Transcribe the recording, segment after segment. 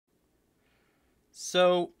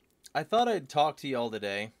So, I thought I'd talk to y'all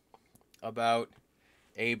today about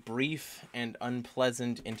a brief and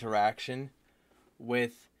unpleasant interaction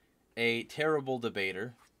with a terrible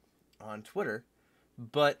debater on Twitter,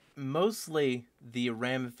 but mostly the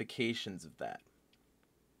ramifications of that.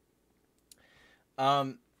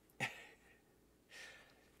 Um,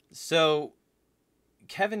 so,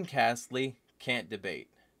 Kevin Castley can't debate.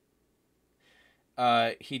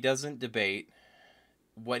 He doesn't debate.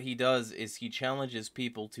 What he does is he challenges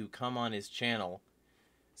people to come on his channel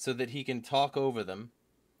so that he can talk over them,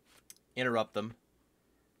 interrupt them,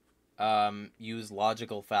 use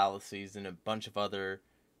logical fallacies and a bunch of other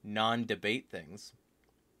non-debate things.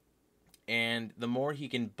 And the more he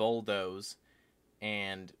can bulldoze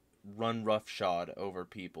and run roughshod over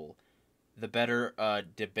people, the better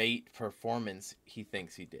debate performance he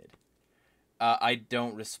thinks he did. I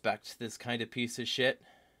don't respect this kind of piece of shit,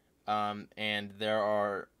 and there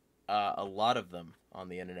are a lot of them on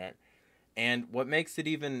the internet. And what makes it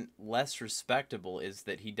even less respectable is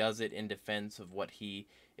that he does it in defense of what he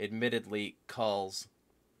admittedly calls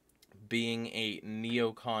being a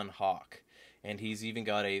neocon hawk. And he's even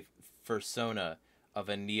got a persona of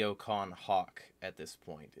a neocon hawk at this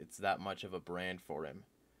point. It's that much of a brand for him.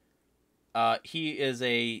 He is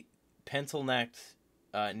a pencil-necked,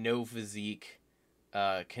 no physique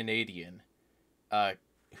Canadian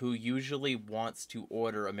who usually wants to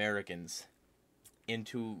order Americans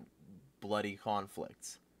into bloody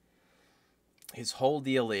conflicts. His whole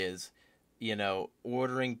deal is,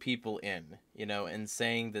 ordering people in, and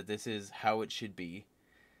saying that this is how it should be,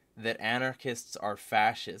 that anarchists are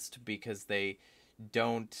fascist because they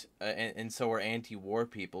don't, and so are anti-war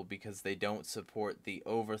people because they don't support the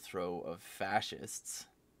overthrow of fascists.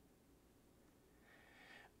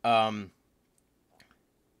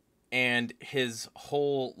 And his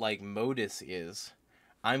whole, modus is,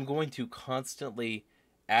 I'm going to constantly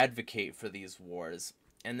advocate for these wars,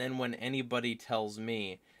 and then when anybody tells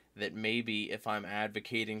me that maybe if I'm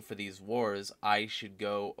advocating for these wars, I should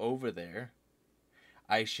go over there,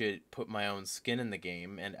 I should put my own skin in the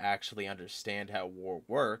game and actually understand how war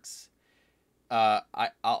works,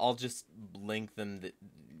 I'll just link them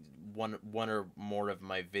one or more of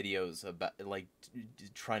my videos about,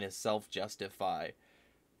 trying to self-justify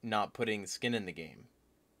not putting skin in the game.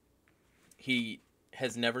 He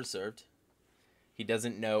has never served. He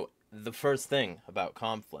doesn't know the first thing about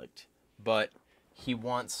conflict, but he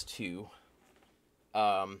wants to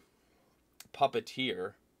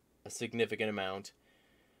puppeteer a significant amount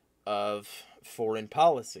of foreign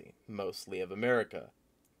policy, mostly of America,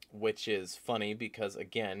 which is funny because,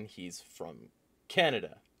 again, he's from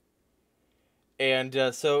Canada.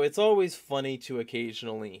 And so it's always funny to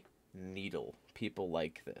occasionally needle people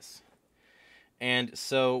like this. And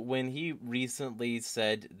so when he recently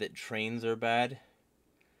said that trains are bad,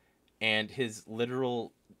 and his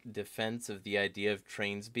literal defense of the idea of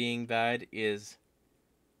trains being bad is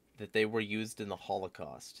that they were used in the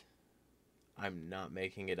Holocaust. I'm not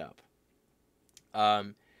making it up.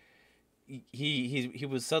 He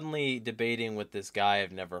was suddenly debating with this guy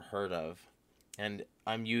I've never heard of, and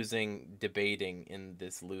I'm using debating in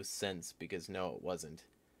this loose sense because no, it wasn't.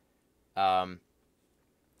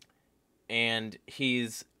 And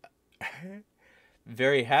he's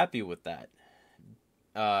very happy with that.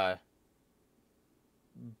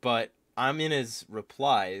 But I'm in his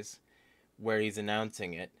replies where he's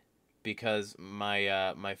announcing it because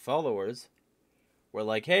my followers were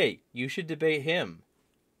like, "Hey, you should debate him."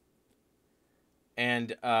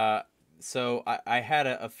 And so I had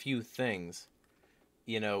a few things,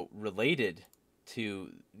 related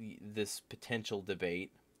to this potential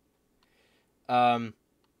debate.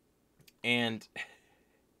 And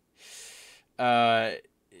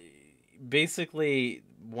basically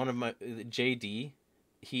one of my JD,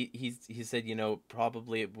 he said,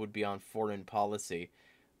 probably it would be on foreign policy.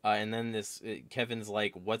 And then this Kevin's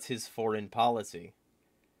like, what's his foreign policy?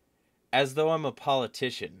 As though I'm a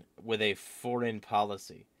politician with a foreign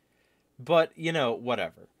policy. But,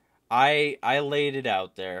 whatever. I laid it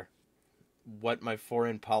out there what my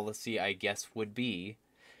foreign policy, I guess, would be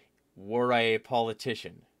were I a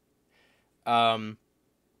politician. And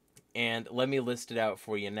let me list it out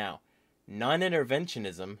for you now.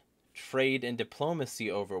 Non-interventionism, trade and diplomacy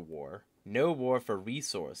over war, no war for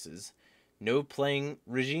resources, no playing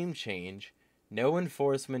regime change, no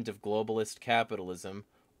enforcement of globalist capitalism,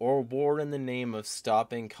 or war in the name of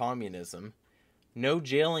stopping communism, no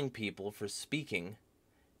jailing people for speaking,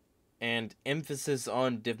 and emphasis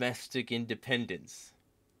on domestic independence.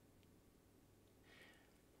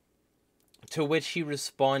 To which he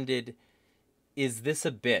responded, "Is this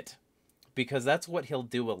a bit? because that's what he'll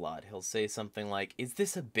do a lot. He'll say something like, "Is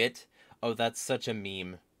this a bit? Oh, that's such a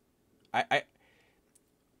meme." I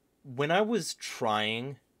when I was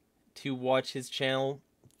trying to watch his channel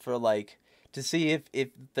for like to see if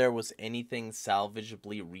there was anything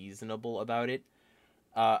salvageably reasonable about it,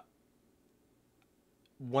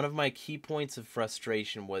 one of my key points of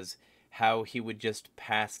frustration was how he would just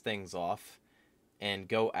pass things off and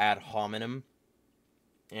go ad hominem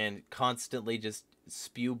and constantly just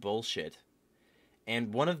spew bullshit.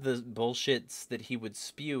 And one of the bullshits that he would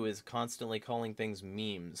spew is constantly calling things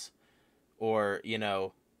memes. Or, you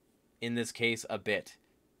know, in this case, a bit.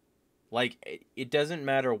 Like, it doesn't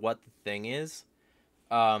matter what the thing is.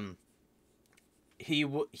 He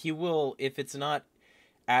will, if it's not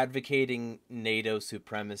advocating NATO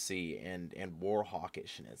supremacy and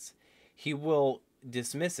warhawkishness, he will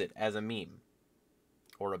dismiss it as a meme.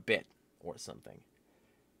 Or a bit. Or something.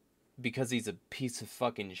 Because he's a piece of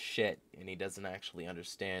fucking shit and he doesn't actually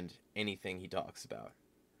understand anything he talks about.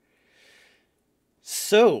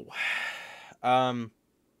 So,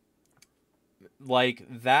 like,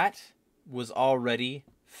 that was already,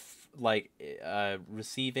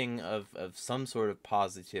 receiving of some sort of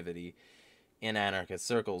positivity in anarchist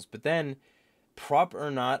circles. But then, Prop or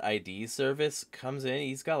Not ID service comes in.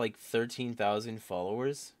 He's got, like, 13,000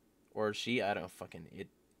 followers. Or she, I don't fucking,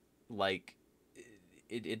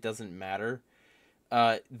 it doesn't matter.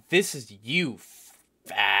 This is you,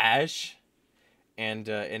 Fash. And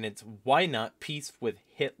it's why not peace with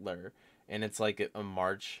Hitler, and it's like a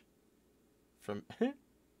march from.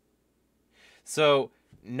 So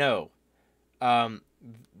no, the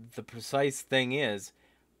precise thing is,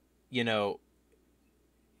 you know,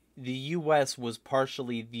 the U.S. was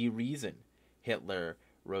partially the reason Hitler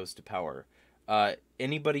rose to power.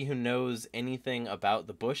 Anybody who knows anything about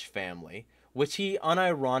the Bush family, which he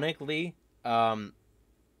unironically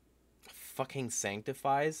fucking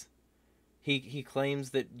sanctifies. He claims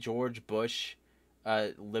that George Bush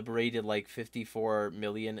liberated like 54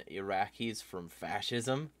 million Iraqis from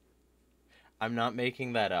fascism. I'm not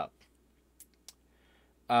making that up.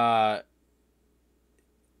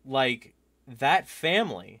 Like, that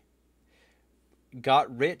family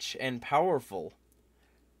got rich and powerful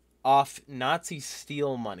off Nazi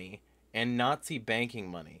steal money and Nazi banking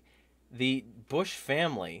money. The Bush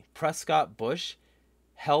family, Prescott Bush,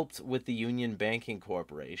 helped with the Union Banking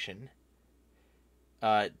Corporation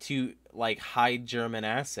to, like, hide German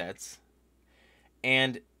assets,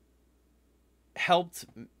 and helped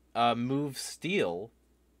move steel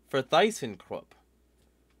for ThyssenKrupp.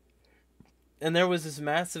 And there was this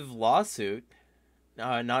massive lawsuit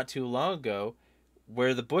not too long ago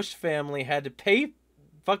where the Bush family had to pay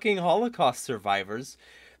fucking Holocaust survivors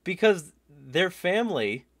because their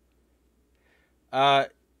family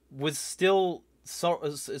was still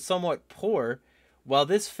somewhat poor, while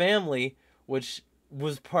this family, which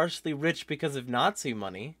was partially rich because of Nazi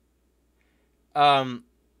money,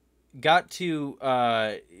 got to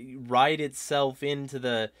ride itself into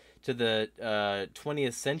the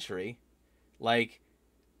 20th century, like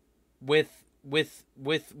with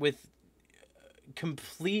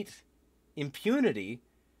complete impunity,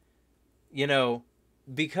 you know,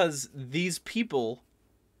 because these people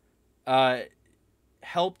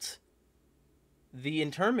helped the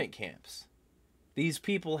internment camps. These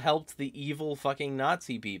people helped the evil fucking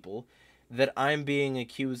Nazi people that I'm being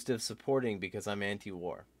accused of supporting because I'm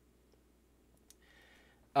anti-war.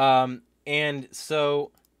 And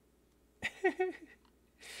so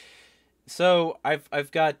so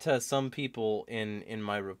I've got some people in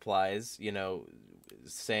my replies, you know,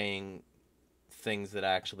 saying things that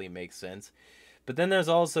actually make sense. But then there's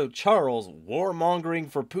also Charles, warmongering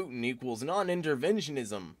for Putin equals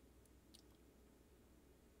non-interventionism.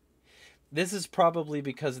 This is probably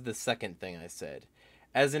because of the second thing I said.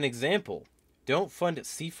 As an example, don't fund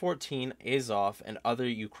C-14, Azov, and other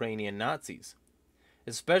Ukrainian Nazis.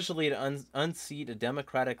 Especially to unseat a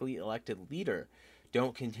democratically elected leader.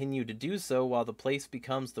 Don't continue to do so while the place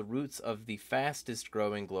becomes the roots of the fastest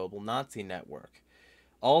growing global Nazi network.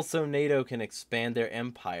 Also, NATO can expand their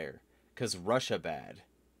empire, 'cause Russia bad.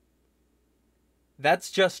 That's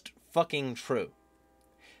just fucking true.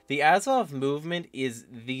 The Azov movement is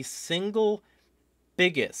the single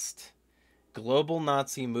biggest global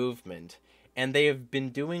Nazi movement, and they have been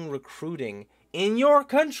doing recruiting in your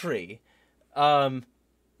country for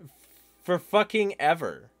fucking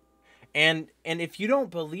ever. And if you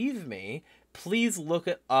don't believe me, please look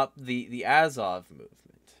up the Azov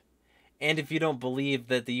movement. And if you don't believe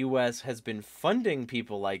that the U.S. has been funding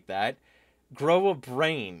people like that, grow a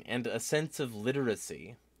brain and a sense of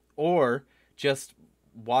literacy. Or just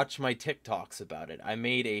watch my TikToks about it. I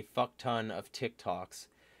made a fuck ton of TikToks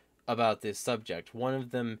about this subject. One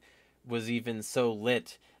of them was even so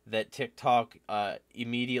lit that TikTok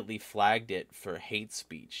immediately flagged it for hate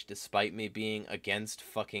speech, despite me being against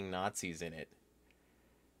fucking Nazis in it.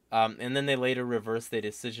 And then they later reversed their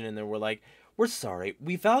decision and they were like, we're sorry.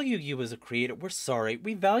 We value you as a creator. We're sorry.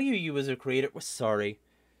 We value you as a creator. We're sorry.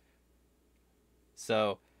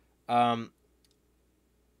 So, I've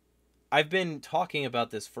been talking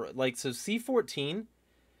about this for, like, so C-14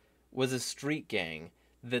 was a street gang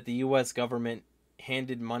that the U.S. government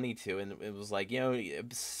handed money to, and it was like,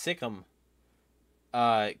 sick them,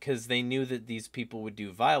 because they knew that these people would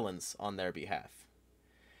do violence on their behalf.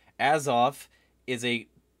 Azov is a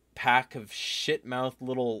pack of shit-mouthed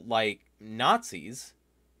little, like, Nazis,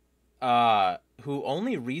 who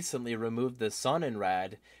only recently removed the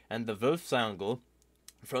Sonnenrad and the Wolfsangel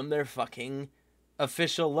from their fucking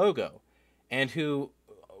official logo, and who,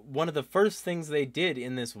 one of the first things they did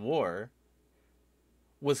in this war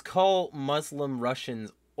was call Muslim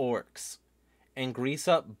Russians orcs and grease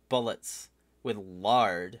up bullets with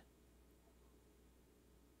lard.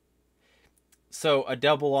 So a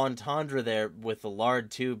double entendre there with the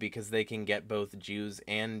lard too, because they can get both Jews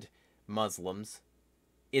and Muslims.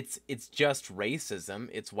 It's just racism.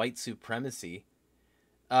 It's white supremacy.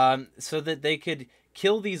 So that they could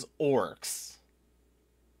kill these orcs.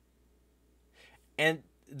 And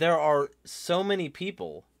there are so many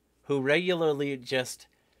people who regularly just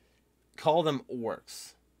call them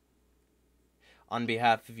orcs on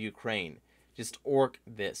behalf of Ukraine. Just orc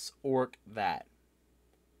this, orc that.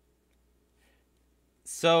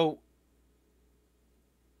 So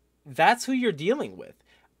that's who you're dealing with.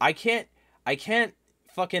 I can't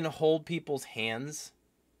fucking hold people's hands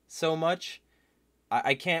so much.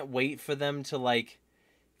 I can't wait for them to, like,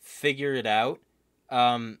 figure it out.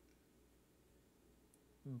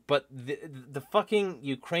 But the fucking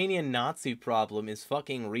Ukrainian Nazi problem is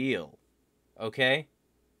fucking real. Okay?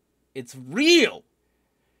 It's real!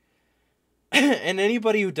 And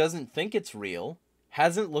anybody who doesn't think it's real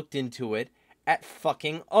hasn't looked into it at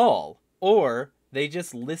fucking all. Or they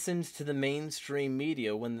just listened to the mainstream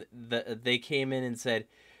media when they came in and said,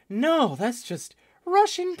 no, that's just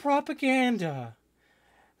Russian propaganda.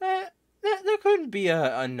 There couldn't be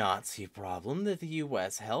a Nazi problem that the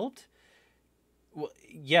U.S. helped. Well,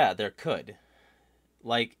 yeah, there could.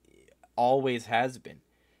 Like, always has been.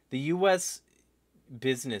 The U.S.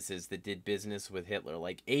 businesses that did business with Hitler,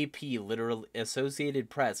 like AP, literal Associated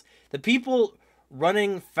Press, the people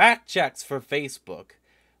running fact checks for Facebook,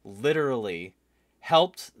 literally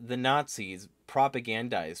helped the Nazis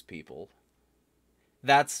propagandize people.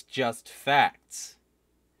 That's just facts.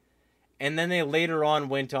 And then they later on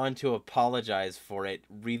went on to apologize for it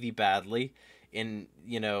really badly in,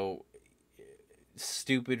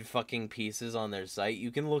 stupid fucking pieces on their site.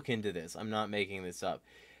 You can look into this. I'm not making this up.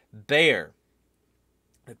 Bayer,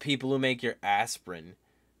 the people who make your aspirin,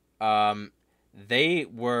 they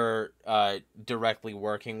were directly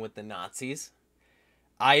working with the Nazis.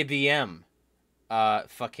 IBM,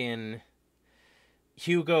 fucking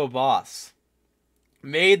Hugo Boss,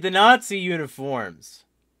 made the Nazi uniforms.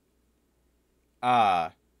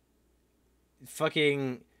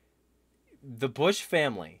 Fucking the Bush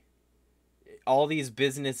family. All these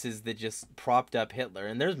businesses that just propped up Hitler.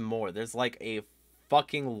 And there's more. There's like a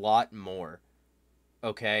fucking lot more.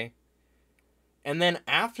 Okay? And then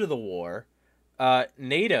after the war,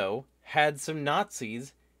 NATO had some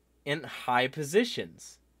Nazis in high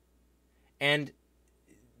positions. And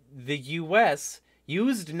the US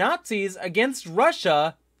used Nazis against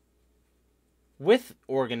Russia with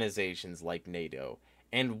organizations like NATO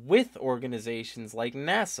and with organizations like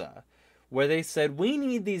NASA, where they said, we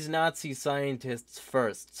need these Nazi scientists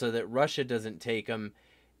first so that Russia doesn't take them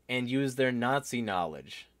and use their Nazi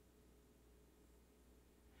knowledge.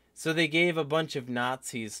 So they gave a bunch of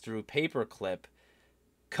Nazis through paperclip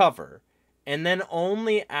cover. And then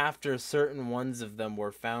only after certain ones of them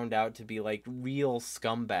were found out to be like real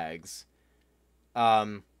scumbags,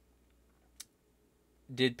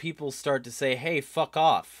 did people start to say, hey, fuck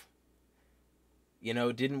off.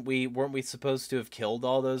 Weren't we supposed to have killed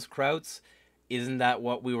all those Krauts? Isn't that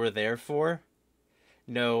what we were there for?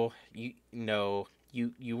 No,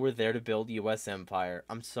 you were there to build U.S. empire.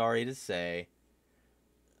 I'm sorry to say.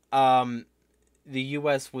 The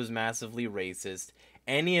U.S. was massively racist.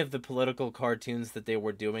 Any of the political cartoons that they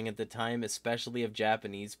were doing at the time, especially of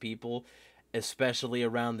Japanese people, especially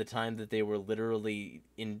around the time that they were literally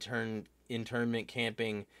internment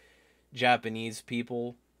camping Japanese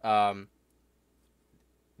people,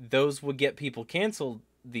 those would get people canceled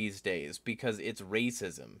these days because it's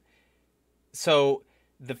racism. So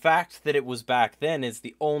the fact that it was back then is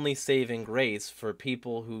the only saving grace for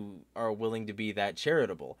people who are willing to be that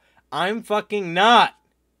charitable. I'm fucking not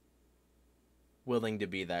willing to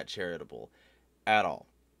be that charitable at all.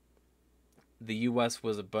 The US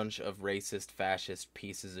was a bunch of racist, fascist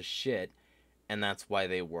pieces of shit, and that's why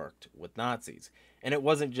they worked with Nazis. And it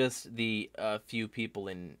wasn't just the few people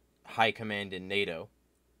in high command in NATO.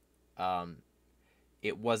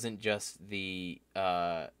 It wasn't just the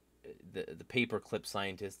paperclip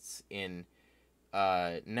scientists in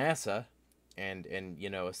NASA and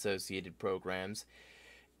associated programs.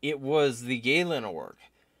 It was the Galen org.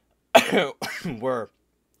 Where,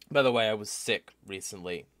 by the way, I was sick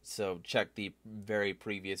recently, so check the very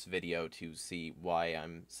previous video to see why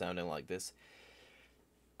I'm sounding like this.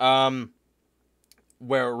 Where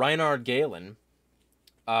Reinhard Galen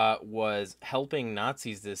was helping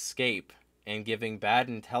Nazis escape and giving bad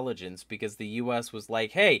intelligence because the U.S. was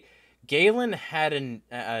like, hey, Galen had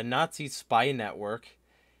a Nazi spy network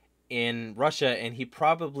in Russia, and he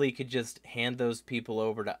probably could just hand those people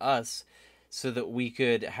over to us so that we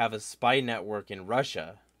could have a spy network in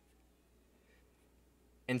Russia.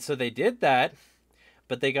 And so they did that,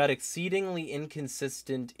 but they got exceedingly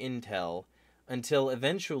inconsistent intel until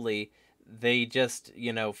eventually they just,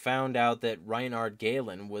 found out that Reinhard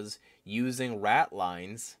Galen was using rat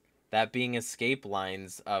lines, that being escape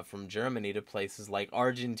lines from Germany to places like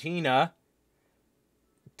Argentina,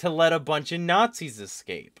 to let a bunch of Nazis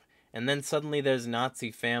escape. And then suddenly there's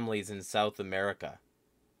Nazi families in South America.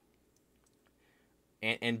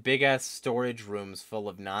 And big-ass storage rooms full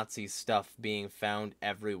of Nazi stuff being found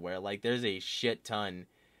everywhere. Like, there's a shit ton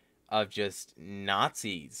of just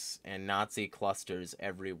Nazis and Nazi clusters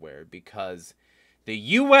everywhere because the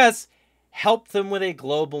U.S. helped them with a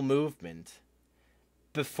global movement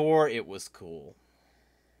before it was cool.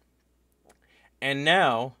 And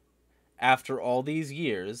now, after all these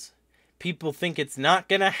years, people think it's not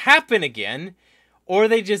gonna happen again, or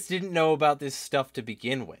they just didn't know about this stuff to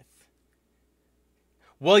begin with.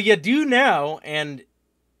 Well, you do now, and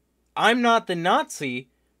I'm not the Nazi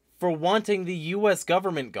for wanting the U.S.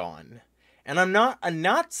 government gone. And I'm not a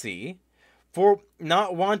Nazi for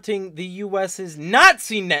not wanting the U.S.'s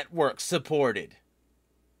Nazi network supported.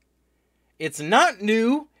 It's not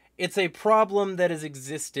new. It's a problem that has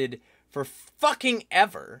existed for fucking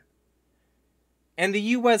ever. And the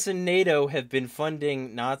U.S. and NATO have been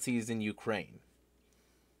funding Nazis in Ukraine.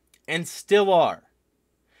 And still are.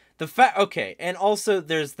 Okay, and also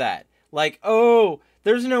there's that. Like, oh,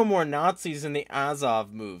 there's no more Nazis in the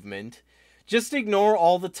Azov movement. Just ignore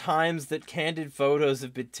all the times that candid photos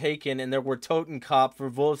have been taken and there were Totenkopf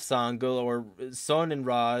or Wolfsangel or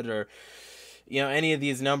Sonnenrad or, any of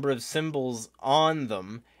these number of symbols on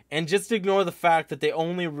them. And just ignore the fact that they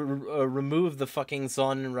only removed the fucking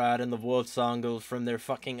Sonnenrad and the Wolfsangel from their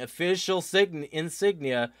fucking official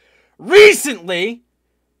insignia recently.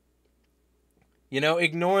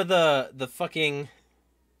 Ignore the fucking...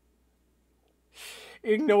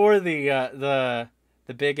 Ignore the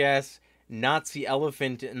big-ass Nazi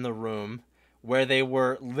elephant in the room where they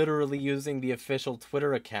were literally using the official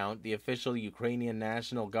Twitter account, the official Ukrainian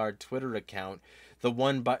National Guard Twitter account, the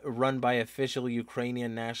one run by official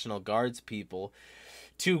Ukrainian National Guards people,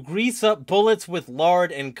 to grease up bullets with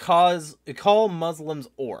lard and call Muslims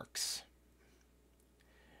orcs.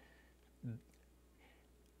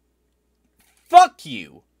 Fuck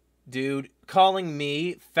you, dude. Calling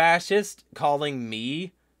me fascist, calling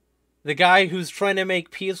me the guy who's trying to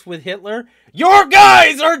make peace with Hitler. Your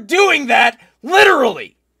guys are doing that,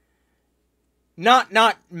 literally. Not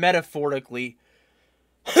metaphorically.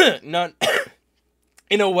 Not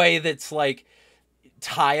in a way that's, like,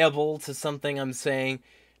 tieable to something I'm saying.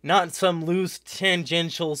 Not some loose,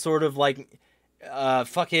 tangential sort of, like,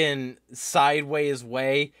 fucking sideways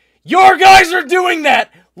way. Your guys are doing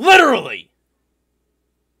that, literally.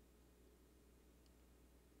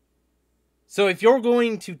 So if you're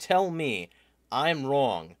going to tell me I'm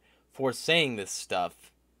wrong for saying this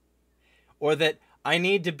stuff, or that I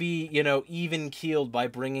need to be, even-keeled by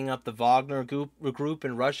bringing up the Wagner group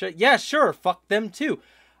in Russia, yeah, sure, fuck them too.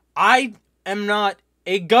 I am not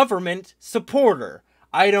a government supporter.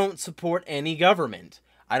 I don't support any government.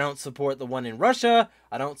 I don't support the one in Russia.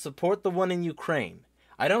 I don't support the one in Ukraine.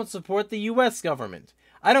 I don't support the U.S. government.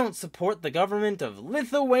 I don't support the government of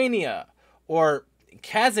Lithuania, or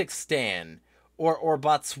Kazakhstan, or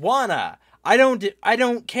Botswana. I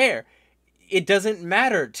don't care. It doesn't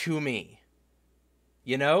matter to me.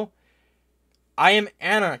 I am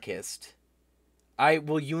anarchist. I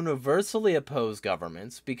will universally oppose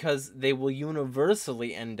governments because they will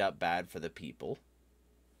universally end up bad for the people.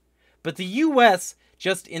 But the U.S.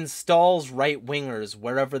 just installs right-wingers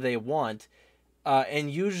wherever they want, and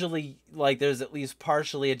usually, like, there's at least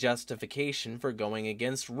partially a justification for going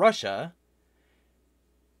against Russia.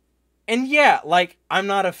 And yeah, like, I'm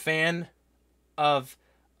not a fan of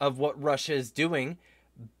what Russia is doing,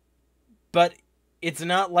 but it's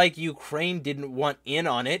not like Ukraine didn't want in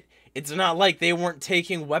on it. It's not like they weren't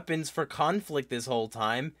taking weapons for conflict this whole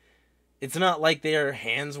time. It's not like their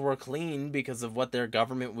hands were clean because of what their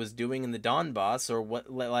government was doing in the Donbass, or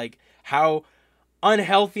what, like, how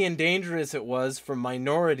unhealthy and dangerous it was for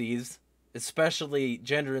minorities, especially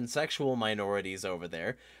gender and sexual minorities over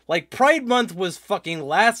there. Like, Pride Month was fucking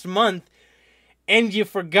last month, and you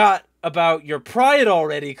forgot about your pride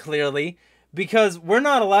already, clearly, because we're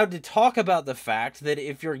not allowed to talk about the fact that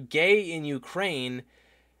if you're gay in Ukraine,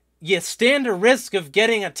 you stand a risk of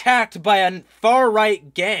getting attacked by a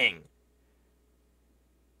far-right gang.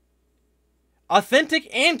 Authentic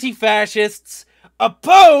anti-fascists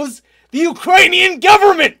oppose the Ukrainian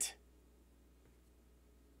government!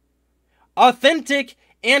 Authentic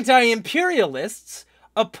anti-imperialists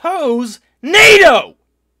oppose NATO!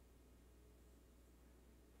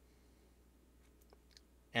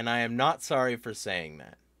 And I am not sorry for saying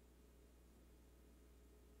that.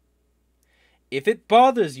 If it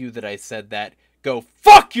bothers you that I said that, go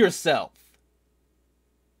fuck yourself!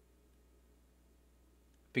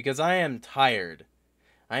 Because I am tired.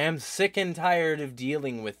 I am sick and tired of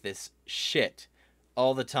dealing with this shit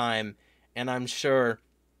all the time, and I'm sure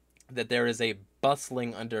that there is a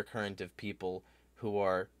bustling undercurrent of people who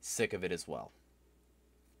are sick of it as well.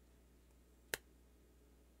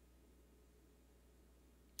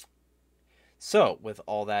 So, with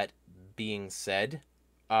all that being said,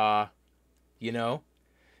 you know,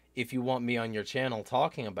 if you want me on your channel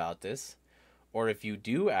talking about this, or if you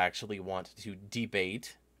do actually want to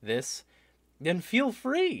debate this, then feel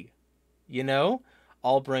free. You know,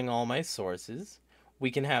 I'll bring all my sources.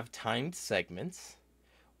 We can have timed segments.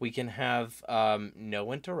 We can have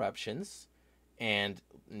no interruptions and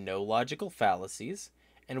no logical fallacies.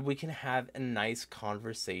 And we can have a nice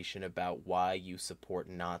conversation about why you support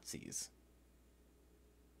Nazis.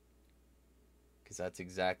 Because that's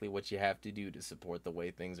exactly what you have to do to support the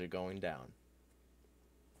way things are going down.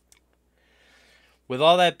 With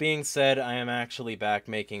all that being said, I am actually back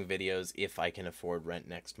making videos if I can afford rent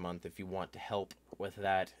next month. If you want to help with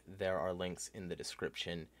that, there are links in the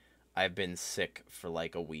description. I've been sick for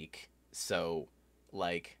like a week, so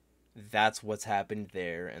like that's what's happened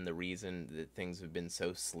there and the reason that things have been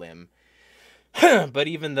so slim. But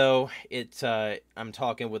even though I'm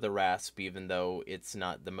talking with a rasp, even though it's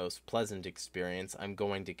not the most pleasant experience, I'm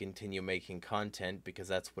going to continue making content because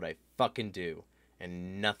that's what I fucking do,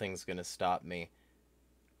 and nothing's gonna stop me.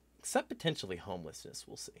 Except potentially homelessness,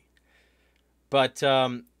 we'll see. But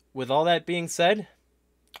with all that being said,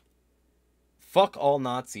 fuck all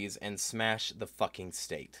Nazis and smash the fucking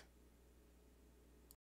state.